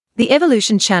The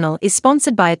Evolution Channel is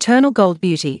sponsored by Eternal Gold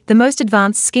Beauty, the most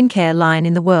advanced skincare line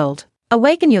in the world.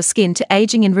 Awaken your skin to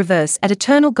aging in reverse at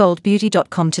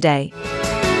eternalgoldbeauty.com today.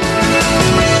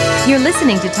 You're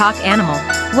listening to Talk Animal,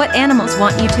 What Animals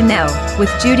Want You to Know, with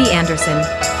Judy Anderson.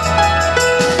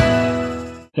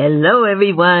 Hello,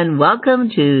 everyone.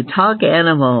 Welcome to Talk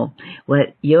Animal,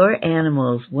 What Your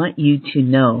Animals Want You to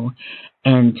Know.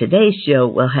 And today's show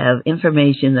will have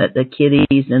information that the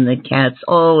kitties and the cats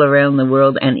all around the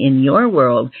world and in your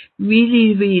world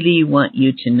really want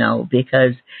you to know,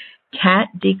 because Cat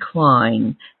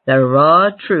Decline, the raw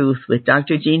truth with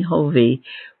Dr. Jean Hovey,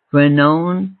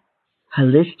 renowned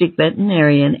holistic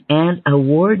veterinarian and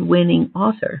award-winning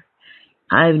author.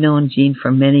 I've known Jean for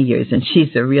many years, and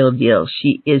she's the real deal.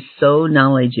 She is so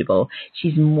knowledgeable.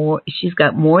 She's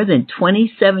got more than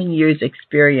 27 years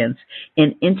experience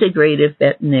in integrative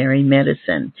veterinary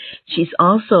medicine. She's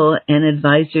also an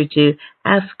advisor to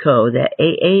AAFCO, the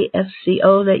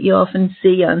AAFCO that you often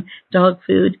see on dog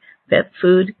food, pet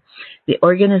food, the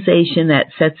organization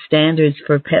that sets standards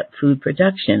for pet food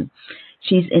production.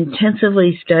 She's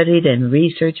intensively studied and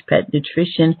researched pet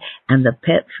nutrition and the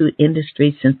pet food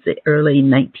industry since the early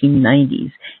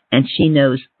 1990s, and she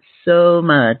knows so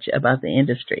much about the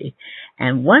industry.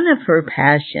 And one of her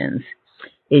passions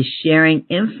is sharing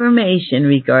information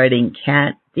regarding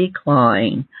cat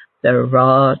decline, the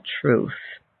raw truth,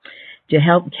 to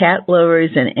help cat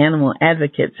lovers and animal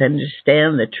advocates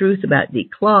understand the truth about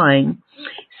decline,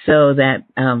 so that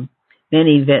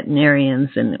many veterinarians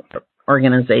and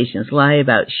organizations lie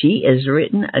about. She has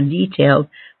written a detailed,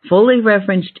 fully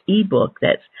referenced ebook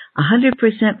that's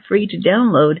 100% free to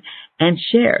download and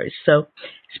share. So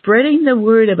spreading the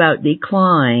word about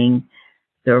decline,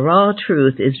 the raw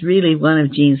truth, is really one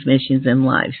of Jean's missions in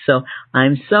life. So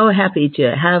I'm so happy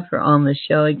to have her on the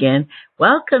show again.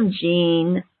 Welcome,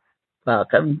 Jean.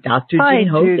 Welcome, Dr. Hi, Jean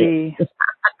Hovey. Judy.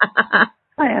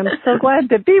 I am so glad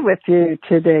to be with you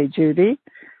today, Judy.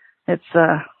 It's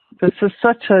this is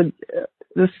such a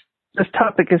this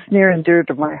topic is near and dear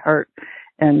to my heart,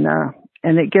 and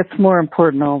it gets more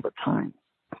important all the time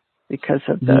because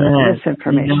of the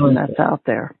misinformation that's out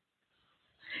there.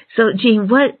 So, Jean,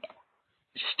 what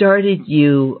started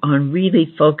you on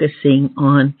really focusing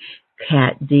on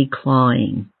cat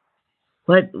decline?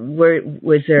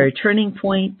 Was there a turning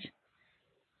point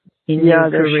in your career? Yeah,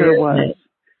 there sure was.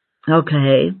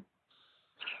 Okay.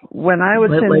 When I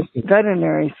was in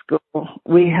veterinary school,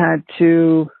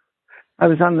 I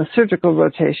was on the surgical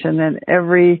rotation, and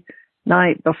every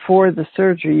night before the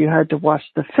surgery, you had to watch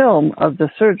the film of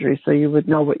the surgery so you would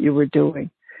know what you were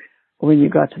doing when you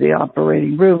got to the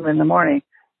operating room in the morning.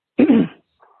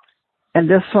 And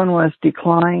this one was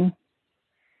decline,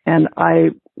 and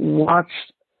I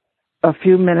watched a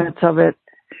few minutes of it,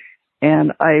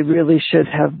 and I really should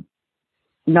have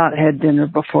not had dinner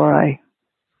before I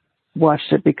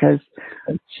watched it, because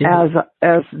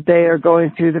as they are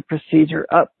going through the procedure,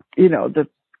 up, the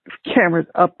camera's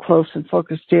up close and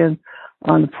focused in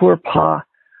on the poor paw, I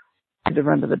had to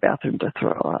run to the bathroom to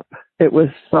throw up. It was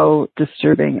so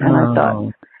disturbing, and I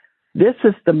thought, this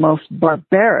is the most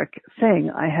barbaric thing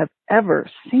I have ever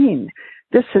seen.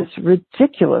 This is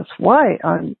ridiculous. Why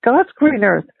on God's green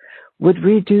earth would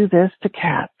we do this to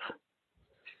cats?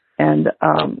 And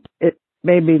it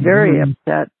made me very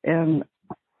upset, and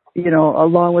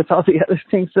along with all the other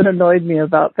things that annoyed me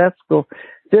about vet school,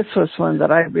 this was one that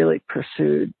I really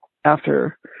pursued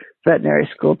after veterinary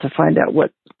school to find out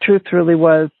what truth really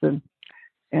was. And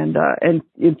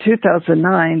in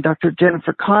 2009, Dr.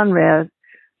 Jennifer Conrad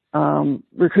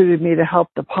recruited me to help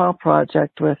the Paw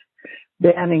Project with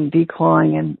banning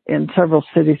declawing in several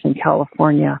cities in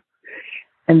California.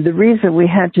 And the reason we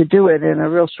had to do it in a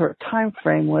real short time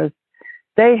frame was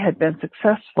they had been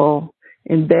successful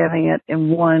in banning it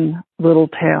in one little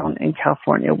town in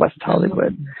California, West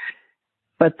Hollywood.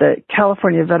 But the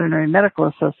California Veterinary Medical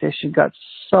Association got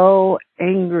so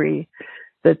angry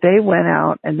that they went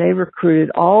out and they recruited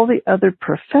all the other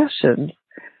professions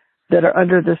that are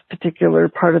under this particular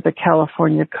part of the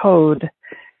California code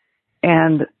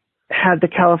and had the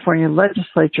California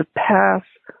legislature pass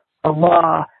a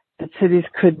law that cities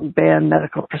couldn't ban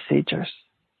medical procedures.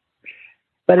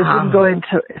 But it didn't go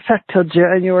into effect till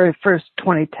January 1st,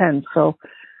 2010. So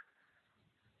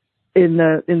in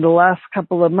the last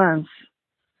couple of months,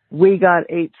 we got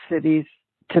 8 cities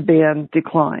to ban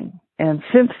decline. And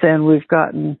since then, we've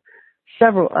gotten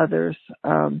several others.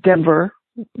 Denver,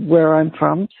 where I'm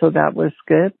from, so that was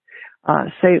good.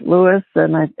 St. Louis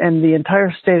and the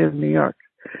entire state of New York.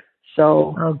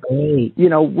 So, great.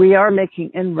 We are making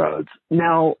inroads.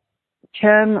 Now,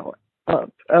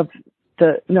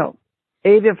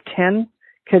 8 of 10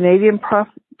 Canadian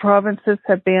provinces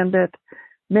have banned it.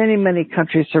 Many, many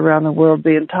countries around the world,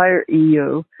 the entire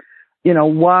EU. You know,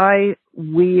 why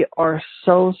we are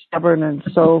so stubborn and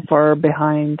so far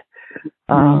behind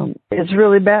is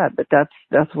really bad, but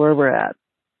that's where we're at.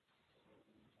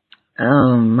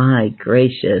 Oh my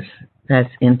gracious. That's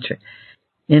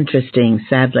interesting,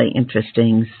 sadly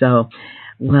interesting. So,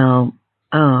 well,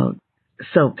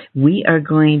 so we are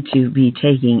going to be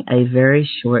taking a very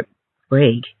short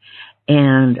break.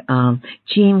 And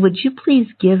Jean, would you please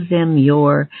give them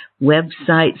your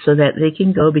website so that they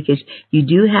can go, because you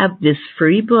do have this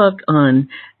free book on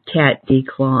cat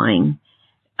declawing,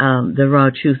 The Raw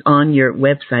Truth, on your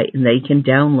website, and they can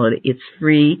download it. It's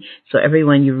free, so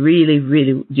everyone, you really,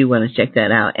 really do want to check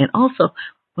that out. And also,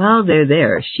 while they're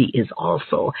there, she is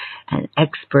also an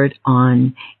expert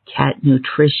on cat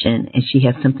nutrition, and she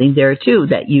has something there too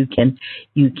that you can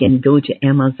go to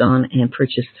Amazon and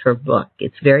purchase her book.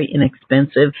 It's very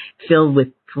inexpensive, filled with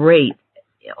great,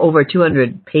 over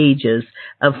 200 pages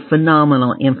of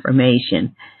phenomenal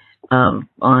information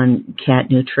on cat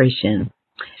nutrition.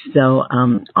 So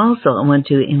also I want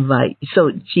to invite,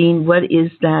 so Jean, what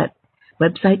is that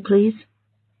website, please?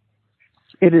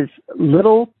 It is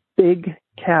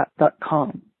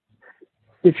littlebigcat.com.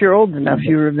 If you're old enough,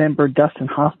 you remember Dustin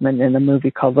Hoffman in a movie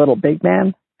called Little Big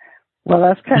Man. Well,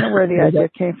 that's kind of where the idea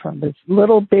came from. It's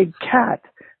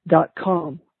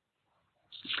littlebigcat.com.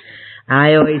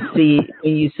 I always see,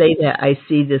 when you say that, I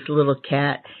see this little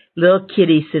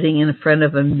kitty sitting in front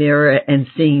of a mirror and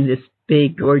seeing this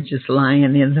big, gorgeous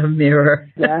lion in the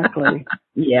mirror. Exactly.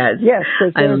 Yes. Yes,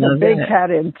 because there's a big cat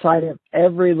inside of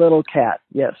every little cat.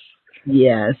 Yes.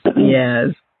 Yes,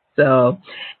 yes. So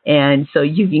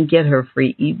you can get her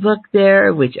free ebook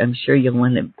there, which I'm sure you'll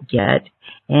want to get.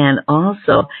 And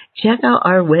also check out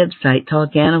our website,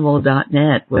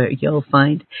 talkanimal.net, where you'll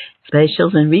find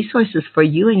specials and resources for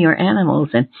you and your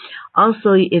animals. And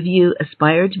also, if you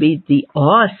aspire to be the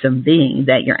awesome being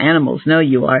that your animals know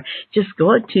you are, just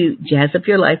go to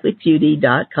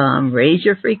jazzupyourlifewithjudy.com, raise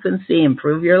your frequency,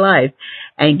 improve your life,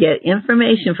 and get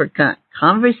information for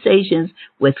conversations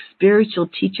with spiritual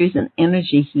teachers and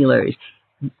energy healers.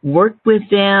 Work with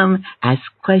them, ask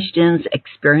questions,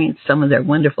 experience some of their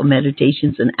wonderful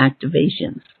meditations and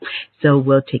activations. So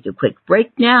we'll take a quick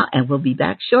break now, and we'll be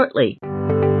back shortly.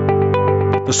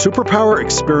 The Superpower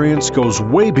experience goes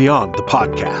way beyond the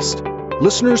podcast.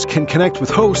 Listeners can connect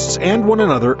with hosts and one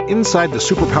another inside the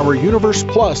Superpower Universe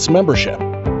Plus membership.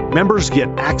 Members get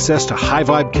access to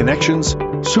high-vibe connections,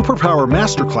 Superpower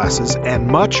masterclasses, and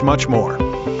much, much more.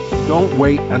 Don't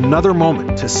wait another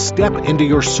moment to step into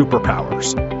your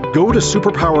superpowers. Go to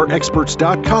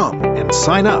superpowerexperts.com and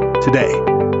sign up today.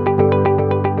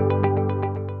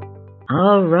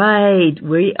 All right,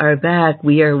 we are back.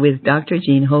 We are with Dr.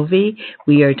 Jean Hovey.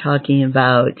 We are talking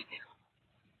about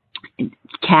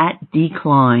cat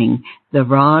declawing, the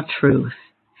raw truth.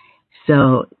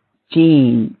 So,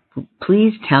 Jean,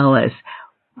 please tell us,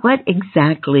 what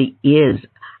exactly is,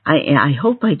 I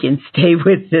hope I can stay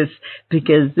with this,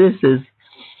 because this is,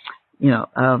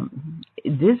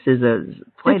 this is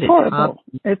quite it's horrible.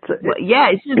 It's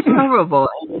just horrible.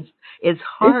 It's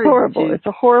hard. It's horrible. It's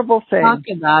a horrible thing. Talk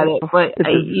about it, but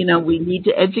we need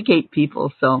to educate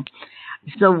people. So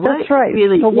what? That's right.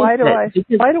 Really? So why do I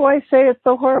say it's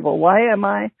so horrible? Why am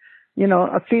I,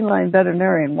 a feline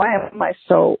veterinarian? Why am I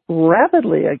so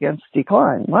rabidly against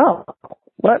decline? Well,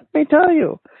 let me tell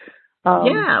you. What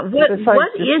is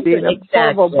it exactly?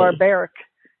 Horrible, barbaric.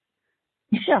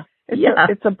 Yeah,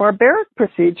 it's a barbaric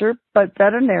procedure, but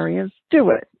veterinarians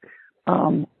do it,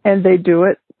 and they do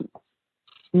it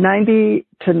 90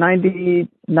 to 99%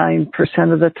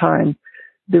 of the time.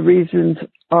 The reasons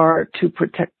are to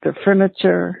protect their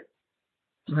furniture,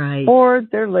 right? Or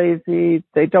they're lazy.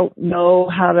 They don't know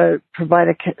how to provide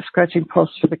a scratching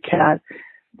post for the cat.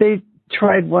 They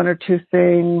tried one or two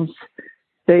things.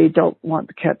 They don't want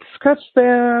the cat to scratch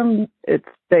them.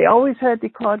 They always had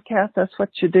declawed cats. That's what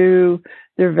you do.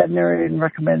 Their veterinarian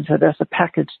recommends it as a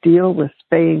package deal with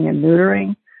spaying and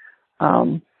neutering.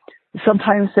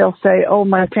 Sometimes they'll say, "Oh,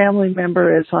 my family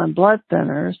member is on blood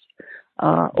thinners,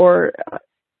 or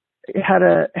had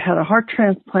a heart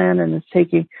transplant and is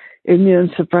taking immune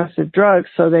suppressive drugs,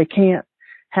 so they can't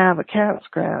have a cat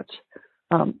scratch."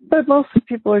 But most of the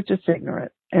people are just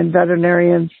ignorant, and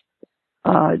veterinarians,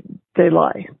 they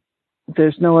lie.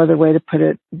 There's no other way to put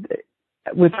it.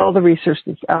 With all the research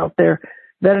that's out there,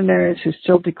 veterinarians who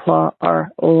still declaw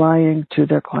are lying to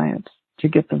their clients to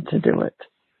get them to do it.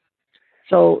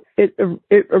 So it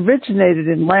originated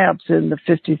in labs in the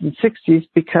 50s and 60s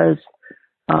because,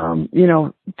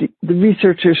 the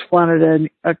researchers wanted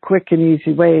a quick and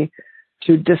easy way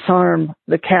to disarm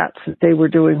the cats that they were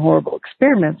doing horrible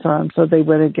experiments on, so they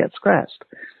wouldn't get scratched.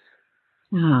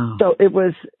 Oh. So it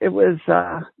was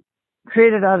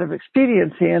created out of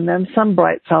expediency, and then some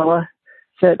bright fella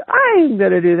said, I'm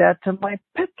going to do that to my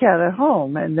pet cat at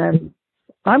home, and then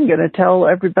I'm going to tell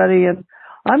everybody, and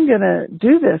I'm going to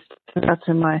do this to cats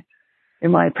in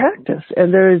my practice.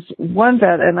 And there's one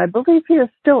vet, and I believe he is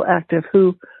still active,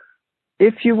 who,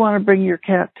 if you want to bring your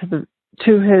cat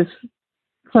to his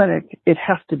clinic, it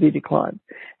has to be declawed.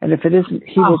 And if it isn't,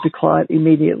 he will declaw it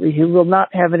immediately. He will not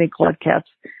have any clawed cats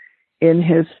in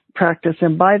his practice.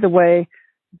 And by the way,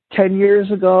 10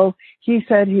 years ago, he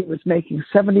said he was making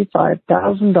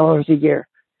 $75,000 a year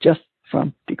just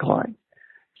from declawing.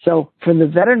 So from the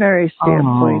veterinary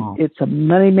standpoint, it's a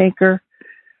moneymaker.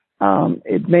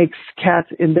 It makes cats,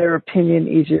 in their opinion,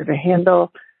 easier to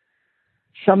handle.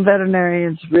 Some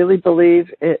veterinarians really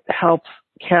believe it helps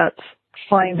cats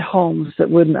find homes that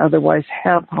wouldn't otherwise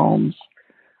have homes,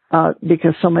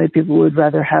 because so many people would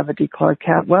rather have a declawed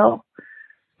cat. Well,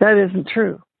 that isn't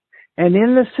true. And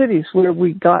in the cities where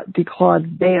we got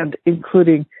declawed banned,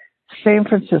 including San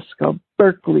Francisco,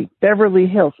 Berkeley, Beverly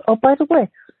Hills. Oh, by the way,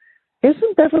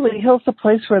 isn't Beverly Hills a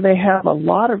place where they have a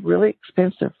lot of really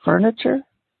expensive furniture?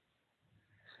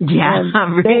 Yeah,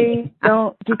 and they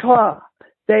don't declaw.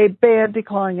 They ban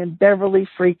declawing in Beverly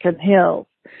freaking Hills.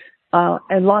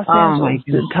 And Los Angeles,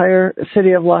 the entire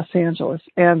city of Los Angeles.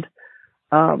 And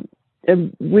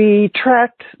we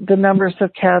tracked the numbers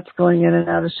of cats going in and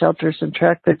out of shelters and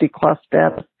tracked the declaw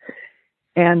status.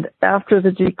 And after the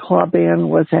declaw ban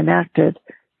was enacted,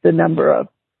 the number of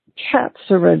cats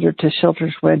surrendered to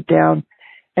shelters went down,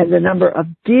 and the number of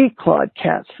declawed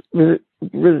cats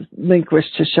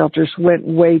relinquished to shelters went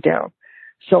way down.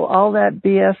 So all that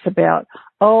BS about,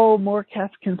 more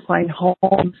cats can find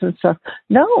homes and stuff.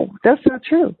 No, that's not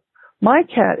true. My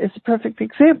cat is a perfect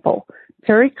example.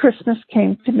 Perry Christmas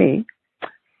came to me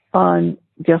on,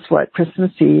 guess what,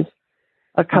 Christmas Eve,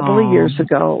 a couple of years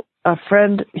ago. A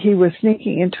friend, he was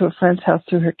sneaking into a friend's house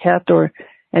through her cat door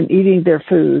and eating their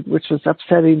food, which was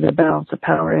upsetting the balance of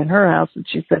power in her house. And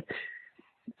she said,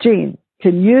 Jean,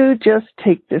 can you just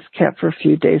take this cat for a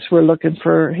few days? We're looking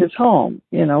for his home.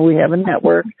 You know, we have a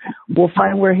network. We'll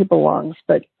find where he belongs,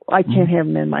 but I can't have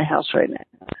him in my house right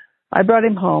now. I brought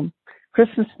him home.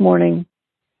 Christmas morning,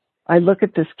 I look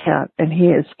at this cat, and he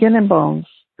is skin and bones.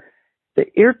 The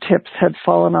ear tips had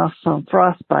fallen off from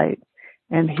frostbite,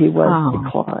 and he was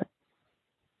declawed.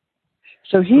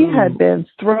 So he had been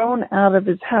thrown out of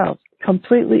his house,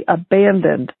 completely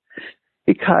abandoned,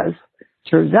 because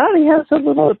turns out he has a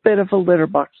little bit of a litter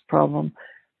box problem,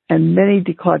 and many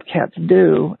declawed cats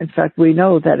do. In fact, we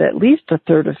know that at least a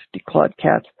third of declawed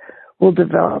cats will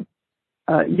develop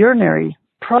urinary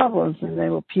problems, and they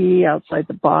will pee outside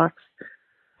the box.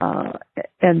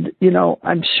 And, you know,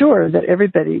 I'm sure that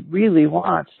everybody really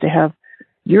wants to have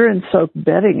urine-soaked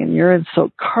bedding and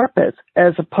urine-soaked carpets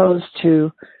as opposed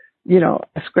to, you know,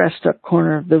 a scratched-up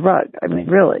corner of the rug. I mean,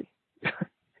 really.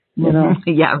 You know,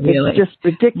 yeah, really. It's just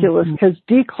ridiculous because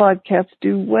declawed cats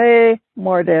do way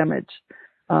more damage,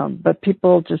 but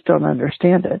people just don't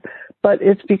understand it. But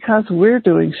it's because we're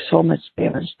doing so much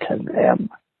damage to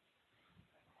them.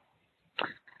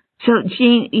 So,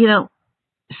 Jean, you know,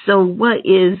 so what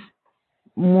is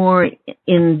more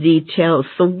in detail?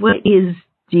 So what is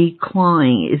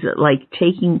declawing? Is it like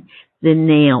taking the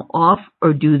nail off,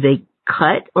 or do they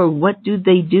cut, or what do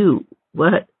they do?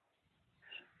 What?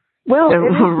 Well,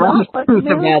 it's not like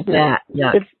about that.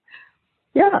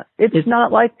 Yeah. It's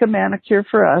not like the manicure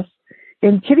for us.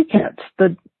 In kitty cats,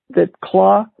 the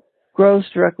claw grows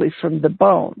directly from the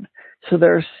bone. So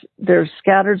there's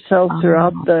scattered cells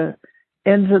throughout the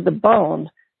ends of the bone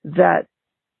that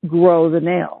grow the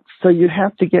nail. So you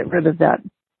have to get rid of that.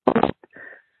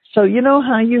 So you know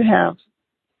how you have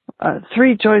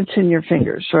 3 joints in your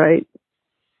fingers, right?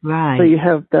 Right. So you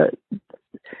have the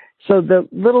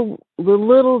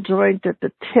little joint at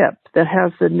the tip that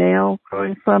has the nail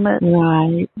growing from it.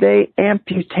 Right. They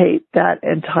amputate that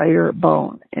entire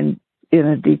bone in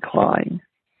a declawing.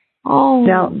 Oh.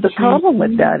 Now the problem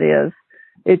with that is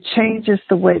it changes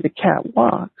the way the cat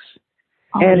walks.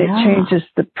 And it changes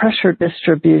the pressure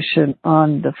distribution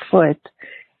on the foot,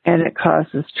 and it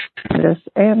causes tremendous,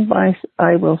 and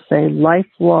I will say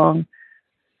lifelong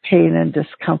pain and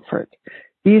discomfort.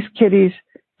 These kitties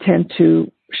tend to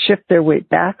shift their weight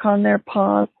back on their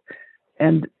paws,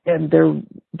 and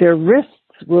their wrists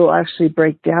will actually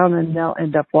break down, and they'll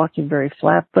end up walking very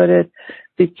flat-footed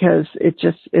because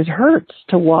it hurts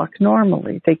to walk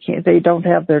normally. They don't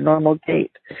have their normal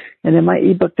gait. And in my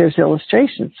ebook, there's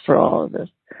illustrations for all of this.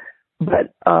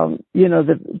 But, you know,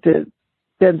 the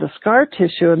then the scar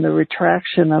tissue and the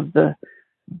retraction of the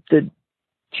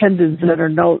tendons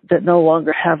that no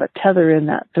longer have a tether in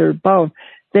that third bone,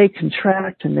 they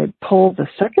contract and they pull the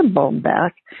second bone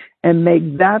back and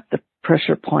make that the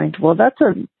pressure point. Well, that's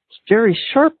a very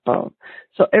sharp bone.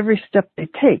 So every step they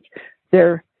take,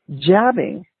 they're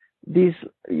jabbing these,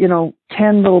 10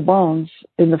 little bones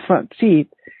in the front feet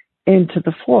into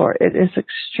the floor. It is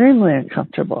extremely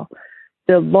uncomfortable.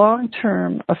 The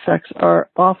long-term effects are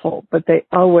awful, but they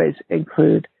always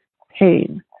include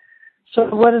pain. So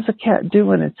what does a cat do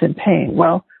when it's in pain?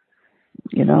 Well,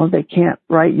 they can't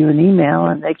write you an email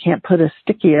and they can't put a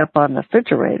sticky up on the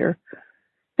refrigerator.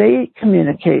 They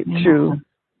communicate through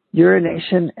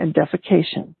urination and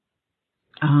defecation.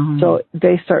 So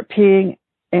they start peeing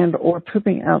and or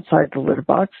pooping outside the litter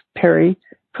box. Perry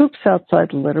poops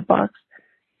outside the litter box.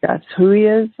 That's who he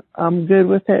is. I'm good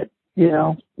with it.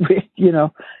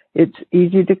 It's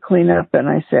easy to clean up. And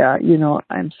I say,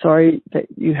 I'm sorry that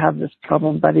you have this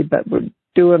problem, buddy, but we're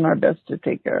doing our best to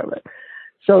take care of it.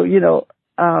 So,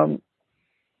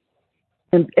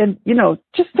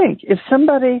 just think, if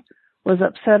somebody was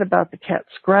upset about the cat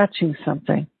scratching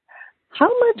something, how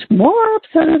much more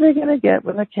upset are they going to get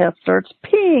when the cat starts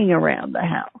peeing around the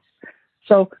house?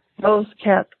 So those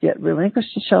cats get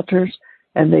relinquished to shelters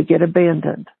and they get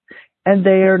abandoned. And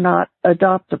they are not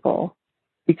adoptable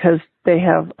because they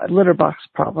have a litter box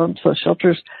problem, so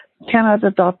shelters cannot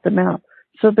adopt them out.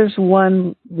 So there's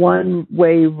one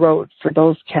way road for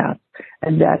those cats,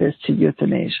 and that is to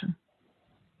euthanasia.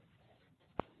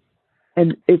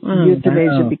 And it's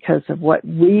euthanasia because of what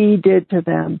we did to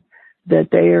them, that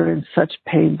they are in such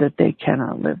pain that they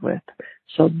cannot live with.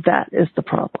 So that is the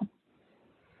problem.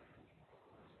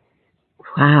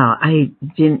 Wow, I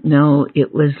didn't know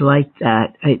it was like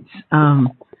that. It's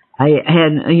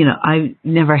I've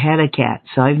never had a cat,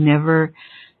 so I've never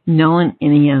known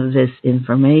any of this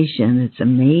information. It's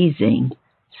amazing.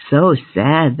 So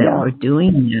sad that we're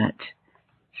doing that.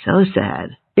 So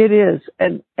sad. It is.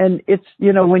 And it's,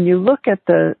 when you look at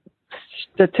the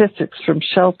statistics from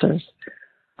shelters,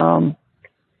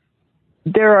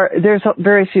 there's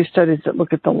very few studies that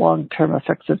look at the long-term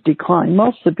effects of decline,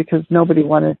 mostly because nobody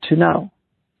wanted to know.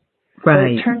 Right.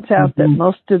 But it turns out that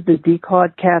most of the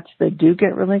declawed cats that do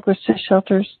get relinquished to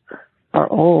shelters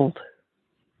are old.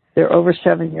 They're over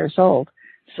 7 years old.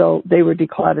 So they were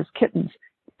declawed as kittens.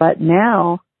 But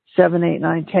now, 7, 8,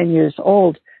 9, 10 years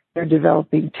old, they're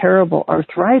developing terrible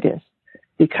arthritis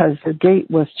because their gait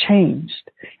was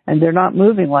changed. And they're not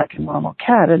moving like a normal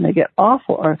cat, and they get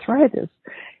awful arthritis.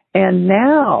 And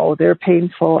now they're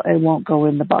painful and won't go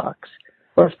in the box.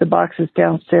 Or if the box is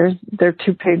downstairs, they're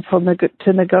too painful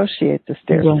to negotiate the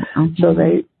stairs.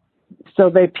 Yeah. So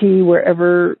they pee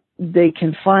wherever they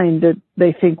can find that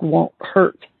they think won't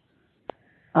hurt.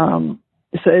 So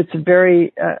it's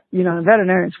very,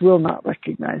 veterinarians will not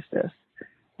recognize this.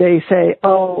 They say, I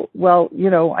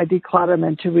declawed them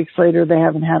and 2 weeks later they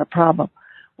haven't had a problem.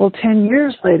 Well, 10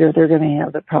 years later, they're going to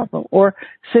have the problem, or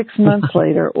 6 months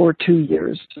later, or 2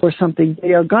 years, or something.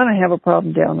 They are going to have a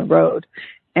problem down the road,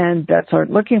 and vets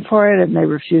aren't looking for it, and they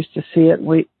refuse to see it,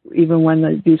 even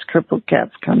when these crippled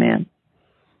cats come in.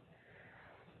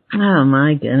 Oh,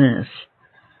 my goodness.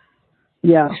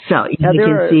 Yeah. So you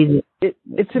can see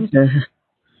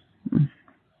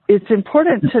it's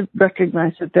important to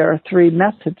recognize that there are 3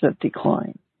 methods of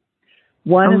decline.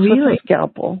 One is with a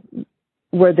scalpel,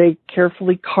 where they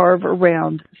carefully carve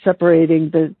around,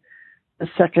 separating the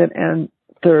second and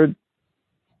third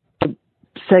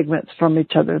segments from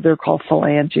each other. They're called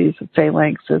phalanges.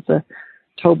 Phalanx is a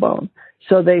toe bone.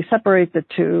 So they separate the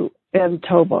 2 end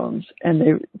toe bones, and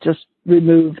they just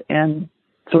remove and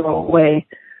throw away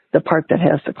the part that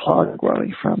has the claw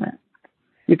growing from it.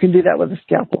 You can do that with a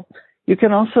scalpel. You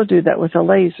can also do that with a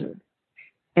laser.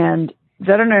 And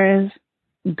veterinarians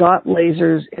got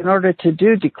lasers in order to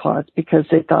do declaws because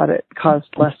they thought it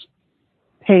caused less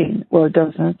pain. Well, it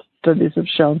doesn't. Studies have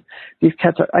shown these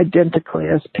cats are identically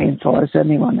as painful as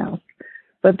anyone else.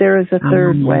 But there is a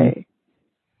third way,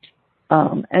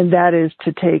 and that is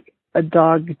to take a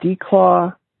dog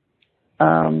declaw,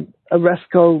 a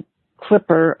Resco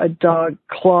clipper, a dog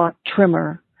claw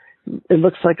trimmer. It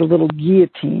looks like a little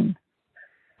guillotine,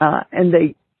 and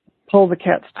they pull the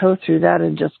cat's toe through that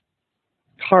and just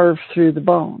carve through the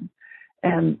bone,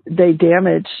 and they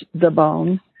damage the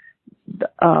bone.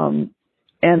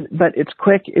 But it's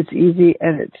quick, it's easy,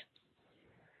 and it's,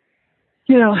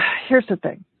 here's the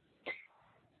thing.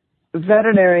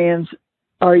 Veterinarians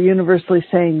are universally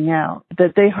saying now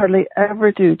that they hardly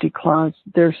ever do declaws.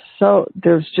 There's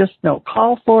just no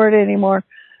call for it anymore.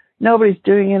 Nobody's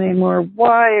doing it anymore.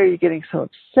 Why are you getting so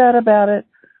upset about it?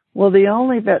 Well, the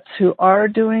only vets who are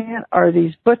doing it are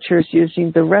these butchers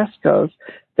using the Rescos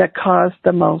that cause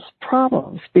the most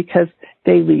problems because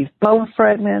they leave bone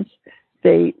fragments,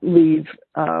 they leave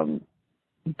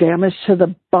damage to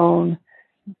the bone.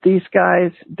 These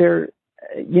guys, they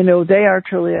are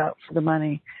truly out for the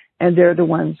money, and they're the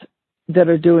ones that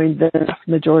are doing the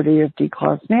majority of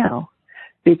declaws now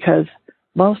because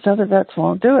most other vets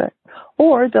won't do it.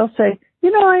 Or they'll say,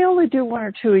 I only do 1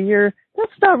 or 2 a year.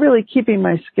 That's not really keeping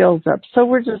my skills up. So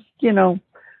we're just,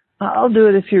 I'll do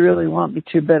it if you really want me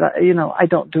to, but, I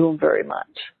don't do them very much.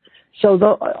 So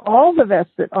all the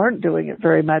vets that aren't doing it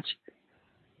very much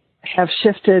have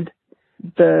shifted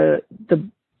the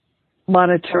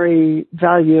monetary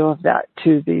value of that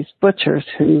to these butchers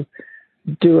who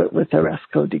do it with the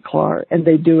Resco declaw, and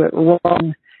they do it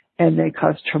wrong, and they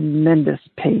cause tremendous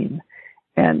pain.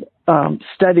 And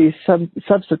studies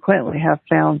subsequently have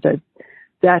found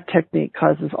that technique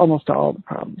causes almost all the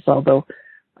problems, although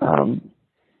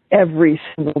every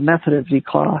single method of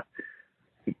declaw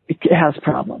has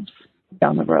problems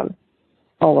down the road,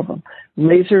 all of them.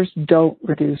 Lasers don't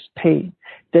reduce pain.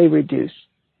 They reduce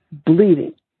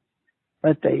bleeding,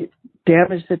 but they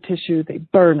damage the tissue, they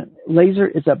burn it. Laser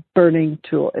is a burning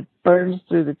tool. It burns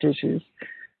through the tissues.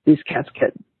 These cats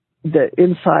the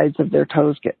insides of their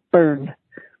toes get burned,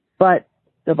 but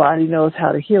the body knows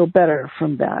how to heal better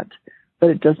from that, but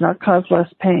it does not cause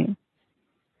less pain.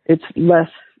 It's less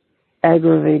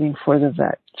aggravating for the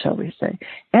vet, shall we say.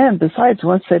 And besides,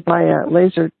 once they buy a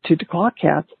laser to declaw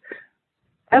cats,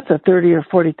 that's a $30,000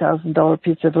 or $40,000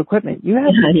 piece of equipment. You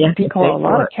have to declaw a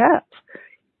lot of cats.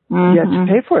 Mm-hmm. You have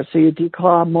to pay for it. So you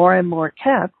declaw more and more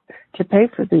cats to pay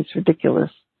for these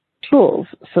ridiculous tools,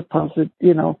 supposed,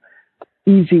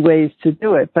 easy ways to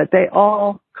do it. But they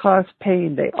all cause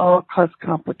pain. They all cause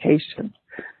complications.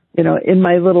 In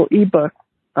my little ebook,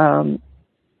 I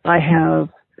have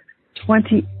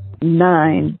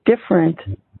 29 different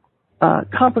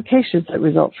complications that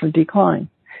result from declawing.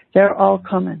 They're all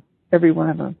common, every one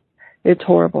of them. It's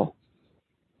horrible.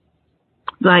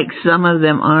 Like some of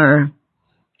them are.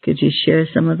 Could you share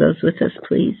some of those with us,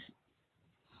 please?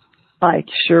 I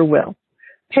sure will.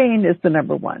 Pain is the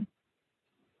number one.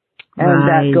 And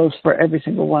right. That goes for every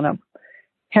single one of them.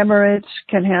 Hemorrhage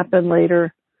can happen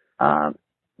later.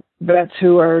 Vets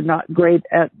who are not great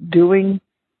at doing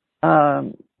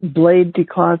blade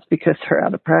declaws because they're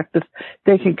out of practice,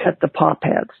 they can cut the paw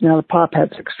pads. Now, the paw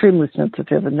pads are extremely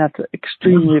sensitive, and that's an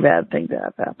extremely bad thing to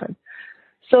have happen.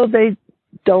 So they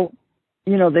don't,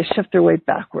 they shift their weight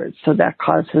backwards. So that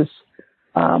causes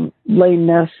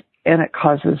lameness, and it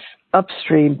causes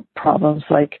upstream problems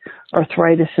like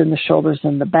arthritis in the shoulders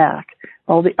and the back.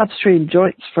 All the upstream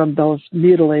joints from those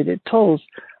mutilated toes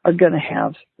are going to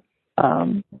have,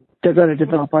 they're going to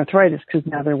develop arthritis because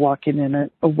now they're walking in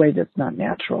a way that's not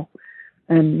natural.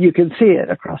 And you can see it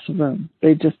across the room.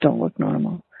 They just don't look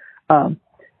normal.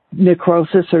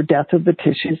 Necrosis or death of the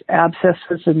tissues,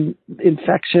 abscesses and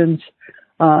infections.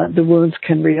 The wounds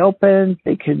can reopen.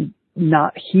 They can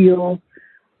not heal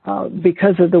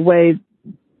because of the way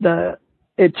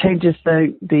it changes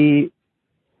the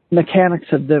mechanics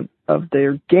of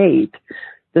their gait.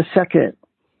 The second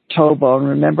toe bone,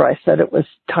 remember I said it was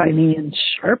tiny and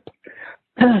sharp?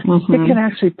 Mm-hmm. It can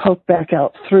actually poke back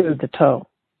out through the toe.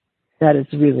 That is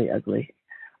really ugly.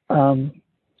 The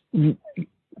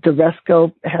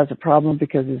Resco has a problem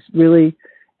because it's really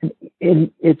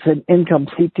it's an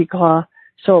incomplete declaw.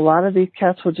 So a lot of these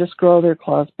cats will just grow their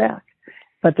claws back,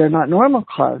 but they're not normal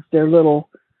claws. They're little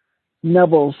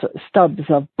nubbles, stubs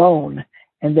of bone,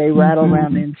 and they rattle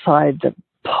around inside the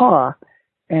paw.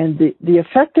 And the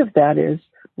effect of that is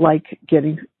like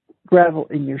getting gravel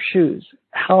in your shoes.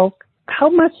 How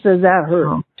much does that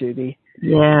hurt, Judy?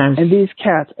 Yes. And these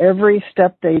cats, every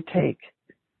step they take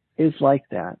is like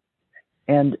that.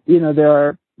 And,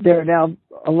 there are now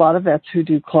a lot of vets who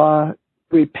do declaw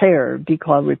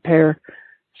repair,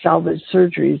 salvage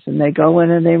surgeries, and they go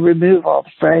in and they remove all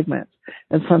the fragments.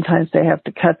 And sometimes they have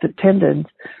to cut the tendons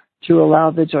to allow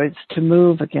the joints to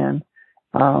move again.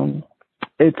 But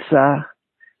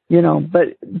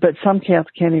some cats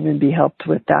can't even be helped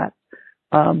with that.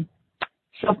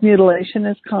 Self-mutilation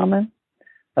is common.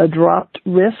 A dropped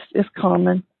wrist is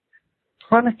common.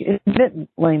 Chronic intermittent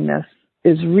lameness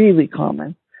is really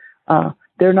common.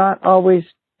 They're not always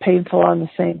painful on the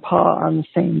same paw on the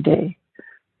same day.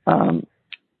 And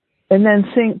then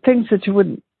things that you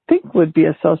wouldn't think would be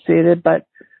associated, but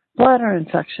bladder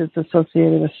infections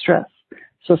associated with stress.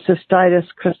 So cystitis,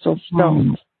 crystal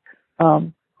stones,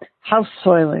 house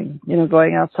soiling,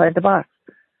 going outside the box,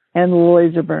 and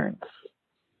laser burns.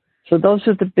 So those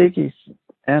are the biggies,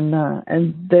 and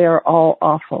they are all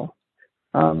awful.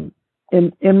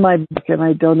 In my book, and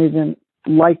I don't even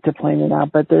like to point it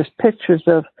out, but there's pictures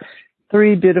of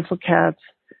 3 beautiful cats.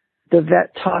 The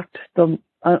vet talked the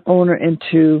owner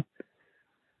into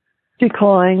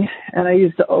declawing, and I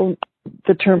use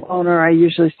the term owner. I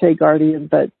usually say guardian,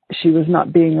 but she was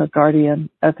not being a guardian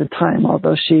at the time,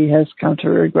 although she has come to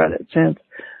regret it since.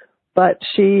 But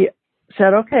she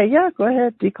said, okay, yeah, go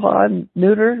ahead, declaw and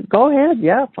neuter. Go ahead.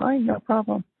 Yeah, fine, no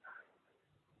problem.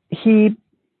 He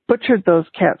butchered those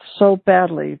cats so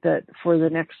badly that for the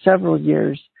next several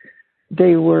years,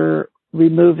 they were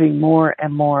removing more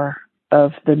and more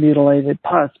of the mutilated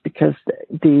paws because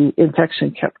the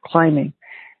infection kept climbing.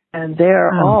 And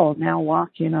they're all now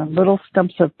walking on little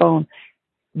stumps of bone.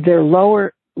 Their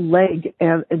lower leg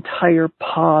and entire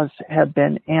paws have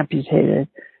been amputated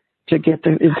to get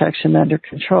the infection under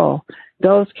control.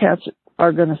 Those cats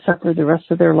are going to suffer the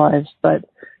rest of their lives, but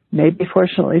maybe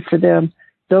fortunately for them,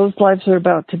 those lives are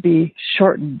about to be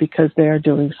shortened because they are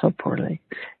doing so poorly.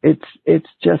 It's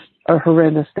just a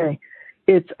horrendous thing.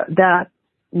 It's that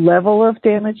level of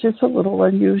damage is a little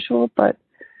unusual, but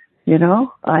you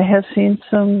know, I have seen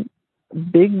some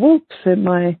big whoops in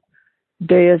my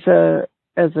day as a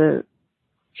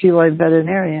feline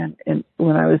veterinarian and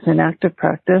when I was in active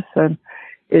practice. And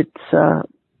it's,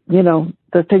 you know,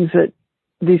 the things that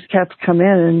these cats come in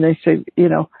and they say, you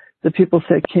know, the people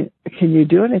say, can you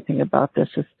do anything about this?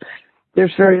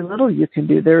 There's very little you can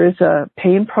do. There is a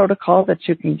pain protocol that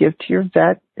you can give to your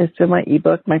vet. It's in my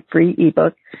ebook, my free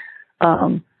ebook.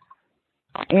 And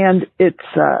it's,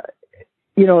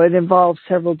 you know, it involves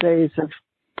several days of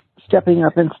stepping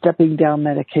up and stepping down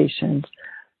medications.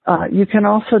 You can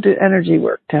also do energy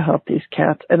work to help these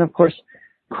cats. And of course,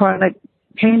 chronic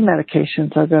pain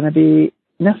medications are going to be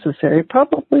necessary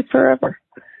probably forever.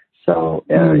 So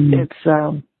it's,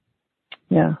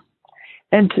 yeah.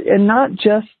 And not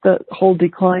just the whole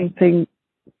decline thing,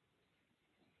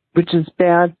 which is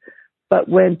bad, but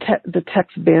when the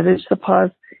techs bandage the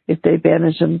paws, if they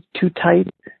bandage them too tight,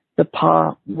 the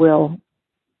paw will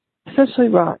essentially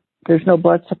rot. There's no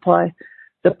blood supply.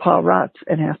 The paw rots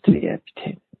and has to be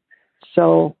amputated.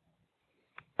 So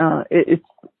it's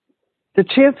the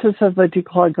chances of a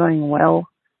declaw going well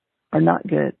are not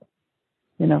good,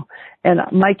 you know. And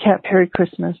my cat, Perry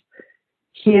Christmas,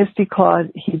 he is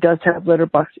declawed. He does have litter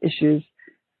box issues.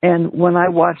 And when I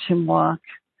watch him walk,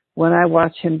 when I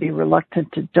watch him be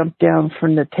reluctant to jump down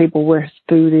from the table where his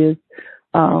food is,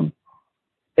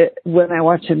 when I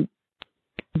watch him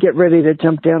get ready to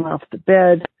jump down off the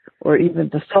bed or even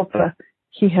the sofa,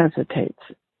 he hesitates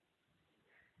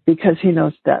because he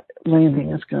knows that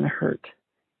landing is going to hurt.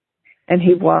 And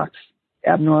he walks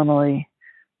abnormally.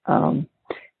 And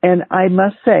I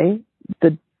must say,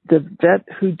 the vet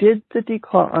who did the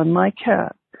declaw on my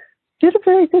cat did a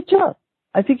very good job.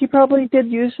 I think he probably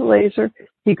did use the laser.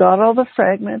 He got all the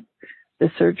fragments. The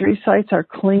surgery sites are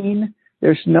clean.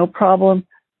 There's no problem.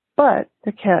 But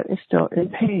the cat is still in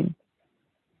pain.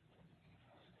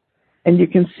 And you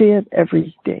can see it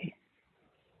every day.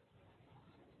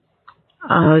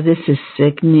 Oh, this is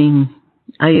sickening.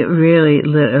 I really,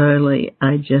 literally,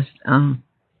 I just,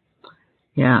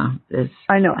 yeah.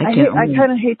 I know. I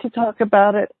kind of hate to talk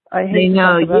about it. I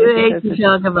know. You hate to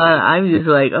talk about it. I'm just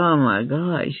like, oh my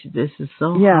gosh, this is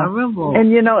so horrible.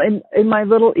 And, you know, in my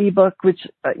little ebook, which,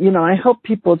 you know, I hope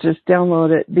people just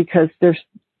download it because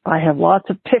I have lots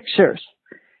of pictures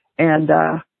and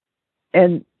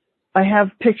I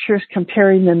have pictures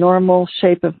comparing the normal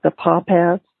shape of the paw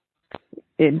pads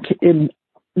in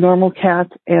normal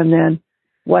cats and then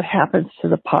what happens to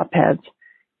the paw pads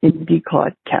in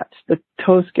declawed cats. The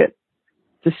toes get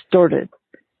distorted.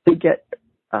 They get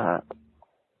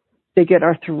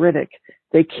arthritic.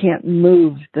 They can't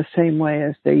move the same way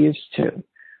as they used to.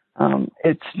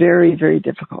 It's very, very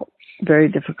difficult. Very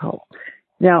difficult.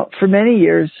 Now, for many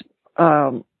years,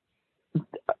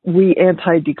 we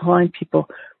anti-decline people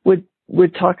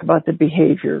would talk about the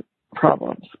behavior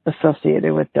problems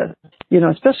associated with the, you know,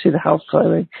 especially the house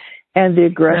soiling and the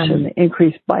aggression, the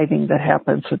increased biting that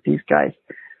happens with these guys.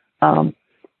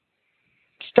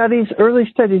 Early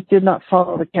studies did not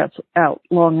follow the cats out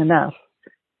long enough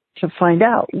to find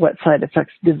out what side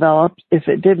effects developed. If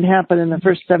it didn't happen in the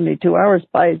first 72 hours,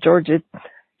 by George, it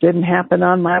didn't happen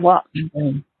on my watch.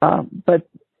 But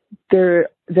there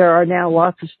are now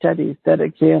lots of studies that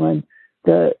examine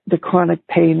the chronic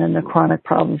pain and the chronic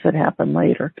problems that happen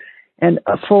later. And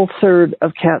a full third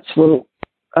of cats will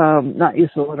not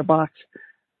use the litter box.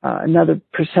 Another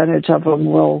percentage of them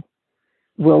will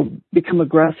become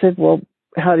aggressive. Well,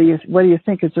 what do you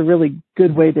think is a really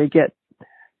good way to get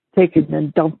taken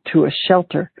and dumped to a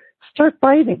shelter? Start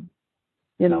biting,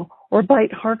 you know, or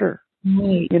bite harder,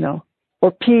 you know.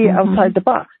 or pee outside the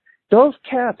box. Those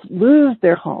cats lose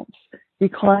their homes.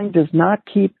 Decline does not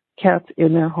keep cats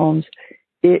in their homes.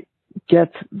 It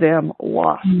gets them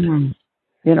lost. You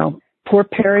know, poor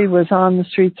Perry was on the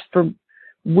streets for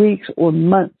weeks or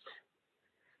months,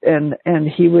 and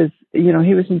he was, you know,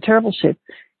 he was in terrible shape.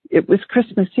 It was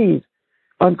Christmas Eve.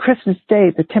 On Christmas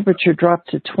Day, the temperature dropped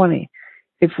to 20.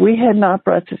 If we had not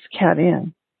brought this cat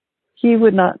in, he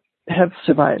would not have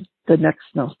survived the next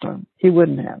snowstorm. He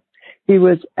wouldn't have. He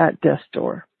was at death's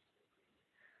door.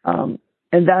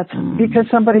 And that's because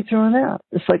somebody threw him out.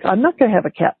 It's like, I'm not going to have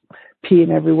a cat peeing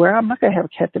everywhere. I'm not going to have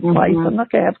a cat that bites. I'm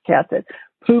not going to have a cat that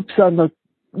poops on the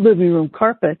living room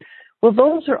carpet. Well,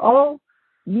 those are all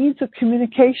means of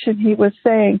communication. He was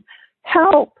saying,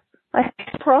 help, I have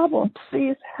a problem,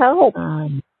 please help.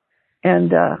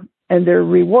 And their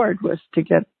reward was to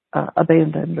get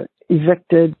abandoned,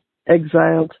 evicted,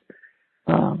 exiled.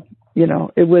 You know,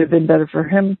 it would have been better for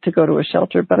him to go to a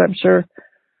shelter, but I'm sure,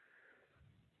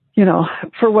 you know,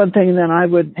 for one thing, then I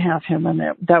wouldn't have him, and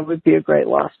that would be a great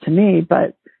loss to me,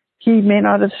 but he may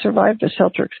not have survived a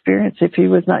shelter experience if he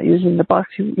was not using the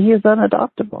box. He is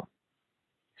unadoptable.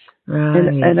 Right.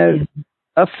 And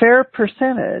a fair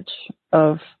percentage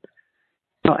of,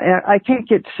 you know, I can't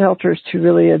get shelters to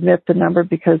really admit the number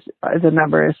because the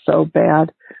number is so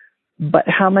bad, but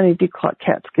how many declawed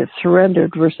cats get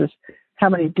surrendered versus how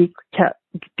many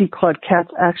declawed cats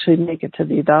actually make it to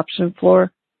the adoption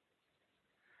floor?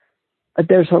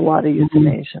 There's a lot of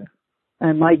euthanasia.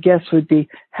 And my guess would be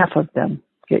half of them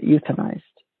get euthanized.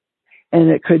 And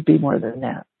it could be more than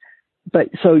that. But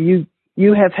so you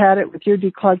have had it with your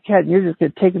declawed cat and you're just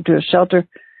going to take him to a shelter.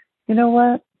 You know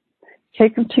what?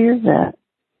 Take him to your vet.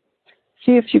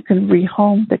 See if you can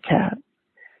rehome the cat.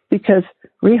 Because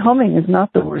rehoming is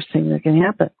not the worst thing that can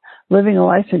happen. Living a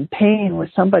life in pain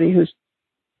with somebody who's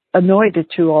annoyed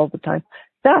at you all the time,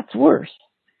 that's worse,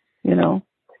 you know.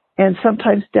 And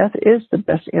sometimes death is the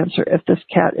best answer if this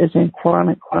cat is in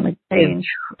chronic pain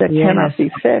that cannot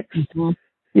be fixed.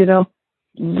 You know,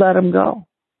 let him go.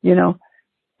 You know,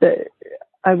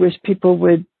 I wish people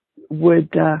would,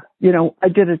 you know, I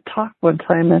did a talk one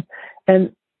time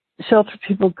and shelter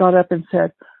people got up and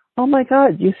said, oh my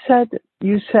God, you said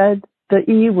the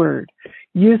E word,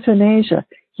 euthanasia.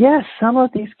 Yes, some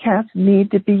of these cats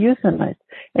need to be euthanized.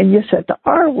 And you said the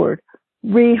R word,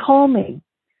 rehoming.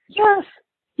 Yes,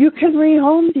 you can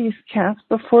rehome these cats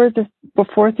before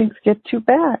things get too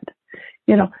bad.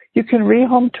 You know, you can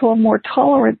rehome to a more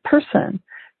tolerant person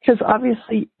because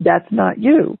obviously that's not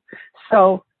you.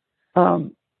 So,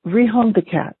 rehome the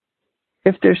cat.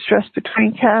 If there's stress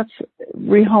between cats,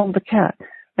 rehome the cat.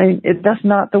 I mean, that's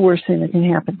not the worst thing that can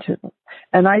happen to them.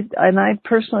 And I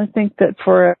personally think that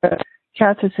for a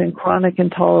cat that's in chronic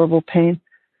intolerable pain,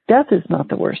 death is not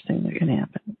the worst thing that can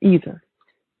happen either.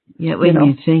 Yeah, when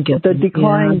you think of the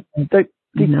decline,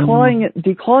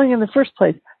 declining in the first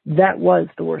place, that was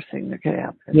the worst thing that could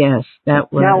happen. Yes,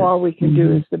 that was. Now all we can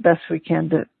do is the best we can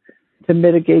to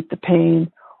mitigate the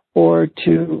pain or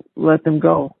to let them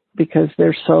go because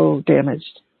they're so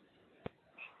damaged.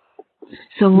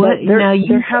 So what?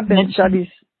 There have been studies.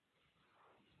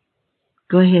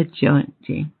 Go ahead,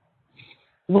 Jean.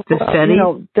 Well, the study. You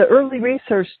know, the early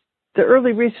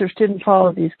research didn't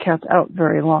follow these cats out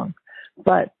very long,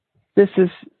 but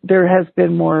there has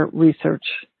been more research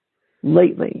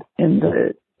lately in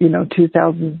the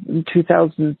 2000s and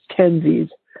 2010s.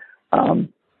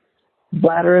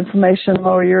 Bladder inflammation,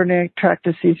 lower urinary tract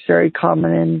disease, very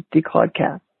common in declawed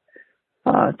cats.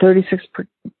 36%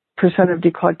 of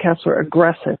declawed cats were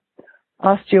aggressive.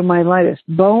 Osteomyelitis,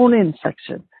 bone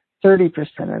infection, 30%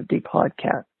 of declawed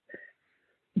cats.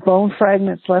 Bone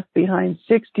fragments left behind,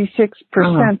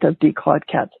 66% of declawed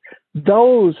cats.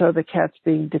 Those are the cats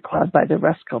being declawed by the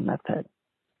Resco method.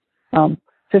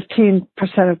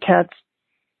 15% of cats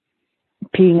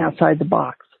peeing outside the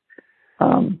box.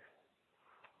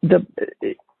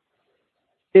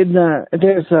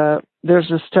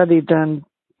 There's a study done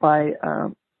by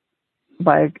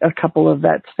a couple of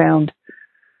vets found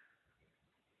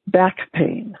back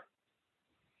pain,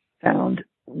 found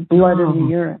blood in the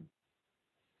urine,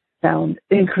 found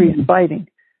increased biting.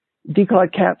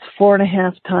 Declawed cats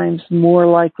 4.5 times more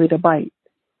likely to bite.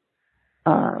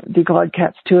 Declawed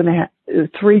cats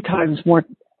 3 times more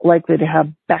likely to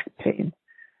have back pain.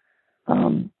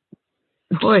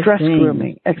 Stress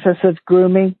grooming, excessive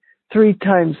grooming, 3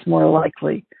 times more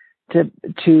likely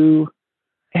to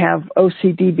have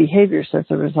OCD behaviors as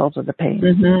a result of the pain.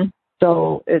 Mm-hmm.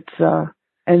 So it's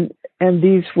and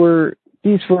these were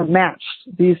matched.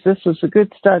 This was a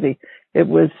good study.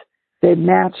 They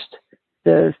matched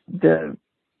the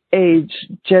age,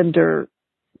 gender,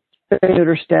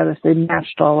 neuter status. They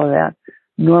matched all of that.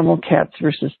 Normal cats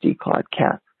versus declawed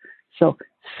cats. So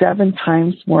 7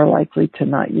 times more likely to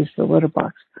not use the litter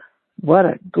box. What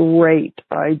a great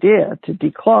idea to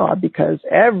declaw, because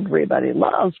everybody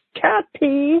loves cat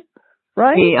pee,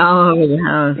 right? Pee all over the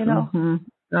house. You know. Mm-hmm.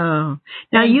 Oh.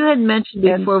 Now, you had mentioned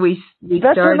before we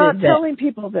started we're not telling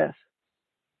people this.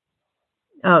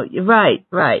 Oh,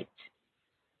 right.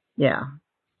 Yeah.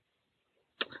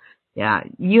 Yeah.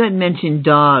 You had mentioned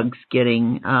dogs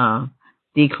getting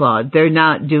declawed. They're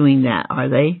not doing that, are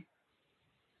they?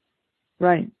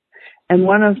 Right. And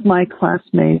one of my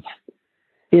classmates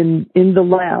in the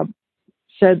lab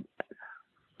said,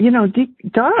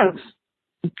 dogs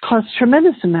cause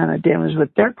tremendous amount of damage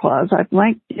with their claws. I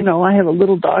have a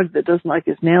little dog that doesn't like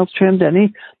his nails trimmed,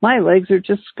 and my legs are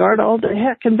just scarred all the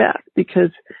heck and back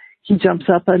because he jumps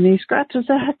up and he scratches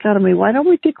the heck out of me. Why don't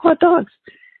we declaw dogs?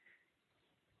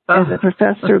 And the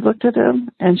professor looked at him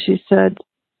and she said,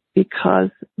 because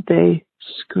they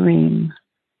scream.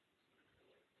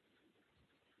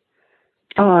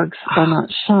 Dogs are not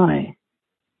shy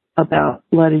about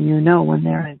letting you know when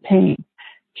they're in pain.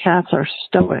 Cats are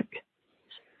stoic,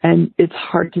 and it's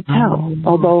hard to tell.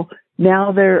 Although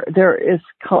now there is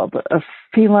called a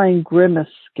feline grimace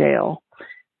scale,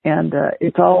 and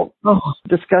it's all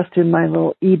discussed in my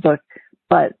little ebook.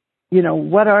 But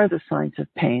what are the signs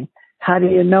of pain? How do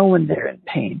you know when they're in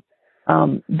pain?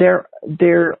 Their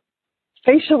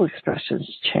facial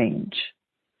expressions change.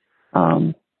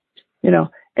 And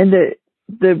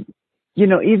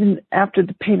even after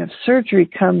the pain of surgery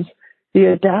comes the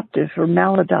adaptive or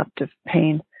maladaptive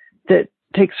pain that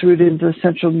takes root into the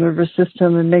central nervous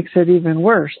system and makes it even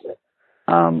worse.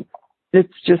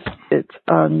 It's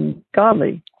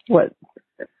ungodly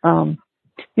and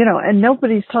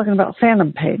nobody's talking about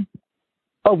phantom pain.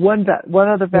 Oh, one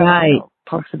other vet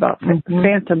talks about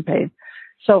phantom pain.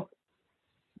 So,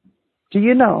 do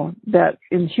you know that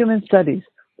in human studies,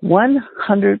 100%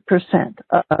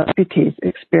 of amputees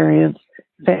experience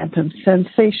phantom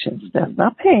sensations? That's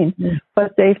not pain,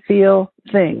 but they feel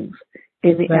things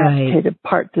in the amputated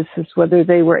part. This is whether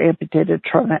they were amputated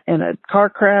in a car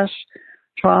crash,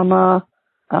 trauma,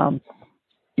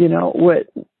 what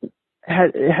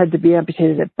had to be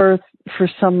amputated at birth for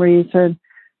some reason,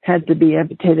 had to be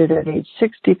amputated at age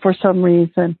 60 for some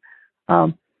reason.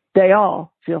 They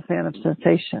all feel phantom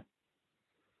sensation.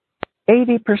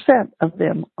 80% of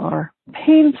them are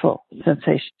painful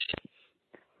sensations.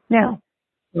 Now,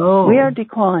 we are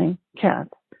declawing cats.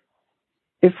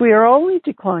 If we are only